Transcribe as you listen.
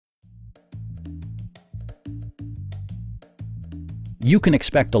You can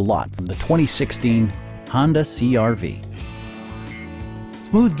expect a lot from the 2016 Honda CR-V.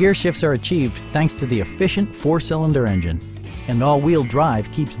 Smooth gear shifts are achieved thanks to the efficient 4-cylinder engine, and all-wheel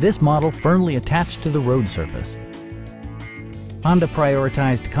drive keeps this model firmly attached to the road surface. Honda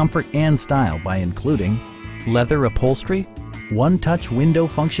prioritized comfort and style by including leather upholstery, one-touch window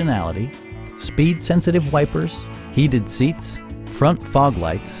functionality, speed-sensitive wipers, heated seats, front fog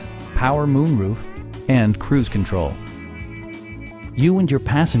lights, power moonroof, and cruise control. You and your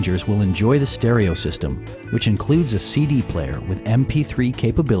passengers will enjoy the stereo system, which includes a CD player with MP3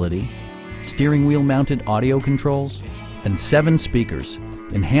 capability, steering wheel mounted audio controls, and 7 speakers,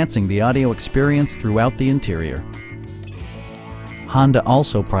 enhancing the audio experience throughout the interior. Honda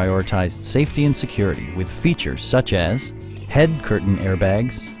also prioritized safety and security with features such as head curtain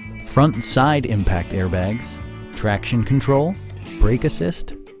airbags, front and side impact airbags, traction control, brake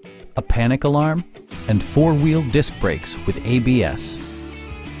assist, a panic alarm, and 4-wheel disc brakes with ABS.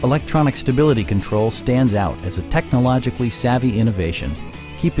 Electronic stability control stands out as a technologically savvy innovation,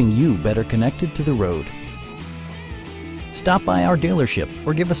 keeping you better connected to the road. Stop by our dealership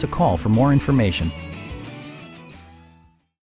or give us a call for more information.